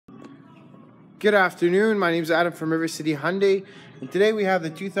Good afternoon, my name is Adam from River City Hyundai, and today we have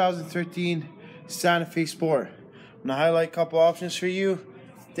the 2013 Santa Fe Sport. I'm going to highlight a couple options for you,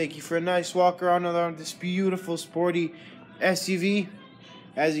 take you for a nice walk around this beautiful sporty SUV.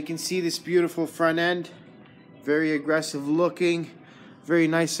 As you can see, this beautiful front end, very aggressive looking, very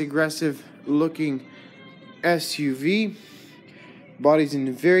nice aggressive looking SUV. Body's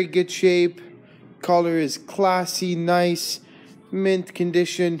in very good shape, color is classy, nice, mint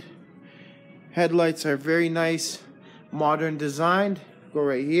condition. Headlights are very nice, modern designed. Go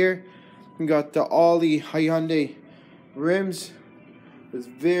right here. We got the Ollie Hyundai rims with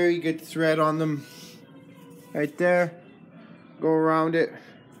very good thread on them. Right there. Go around it.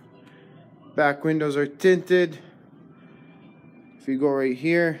 Back windows are tinted. If you go right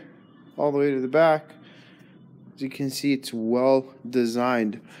here, all the way to the back, as you can see, it's well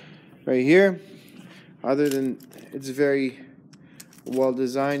designed. Right here, other than it's very well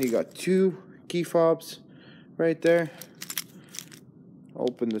designed, you got two key fobs right there.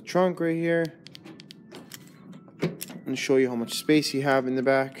 Open the trunk right here and show you how much space you have in the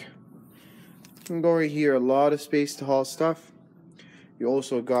back. You can go right here, a lot of space to haul stuff. You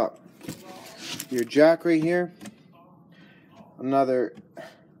also got your jack right here, another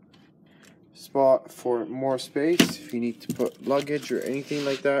spot for more space if you need to put luggage or anything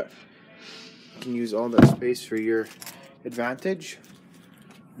like that. You can use all that space for your advantage.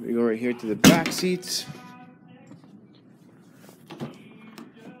 We go right here to the back seats.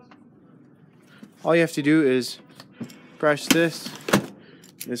 All you have to do is press this.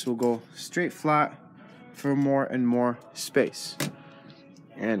 This will go straight flat for more and more space.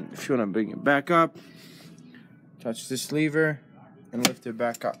 And if you want to bring it back up, touch this lever and lift it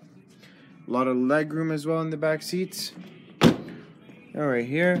back up. A lot of leg room as well in the back seats. And right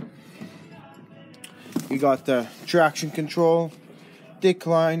here, you got the traction control,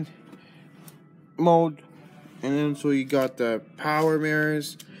 decline mode, and then so you got the power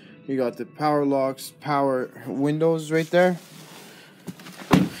mirrors, you got the power locks, power windows right there.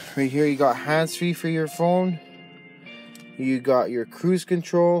 Right here you got hands-free for your phone, you got your cruise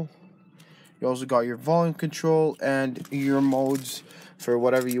control, you also got your volume control and your modes for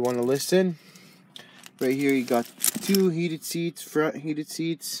whatever you want to listen. Right here you got two heated seats, front heated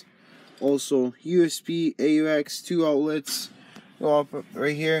seats, also USB, AUX, two outlets. Go up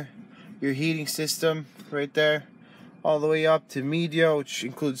right here, your heating system right there, all the way up to media, which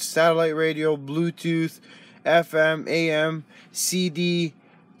includes satellite radio, Bluetooth, FM, AM, CD,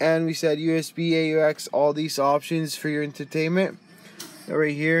 and we said USB, AUX, all these options for your entertainment.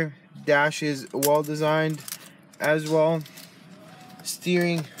 Right here, dash is well designed as well.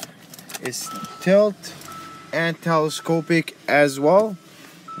 Steering is tilt and telescopic as well,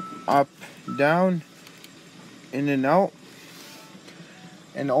 up, down, in and out.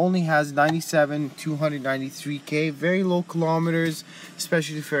 And only has 293K, very low kilometers,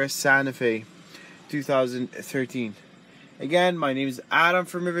 especially for a Santa Fe 2013. Again, my name is Adam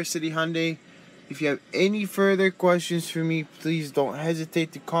from River City Hyundai. If you have any further questions for me, please don't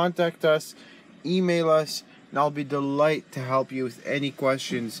hesitate to contact us, email us, and I'll be delighted to help you with any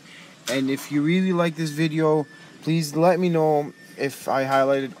questions. And if you really like this video, please let me know if I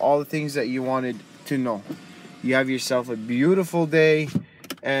highlighted all the things that you wanted to know. You have yourself a beautiful day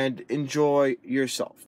and enjoy yourself.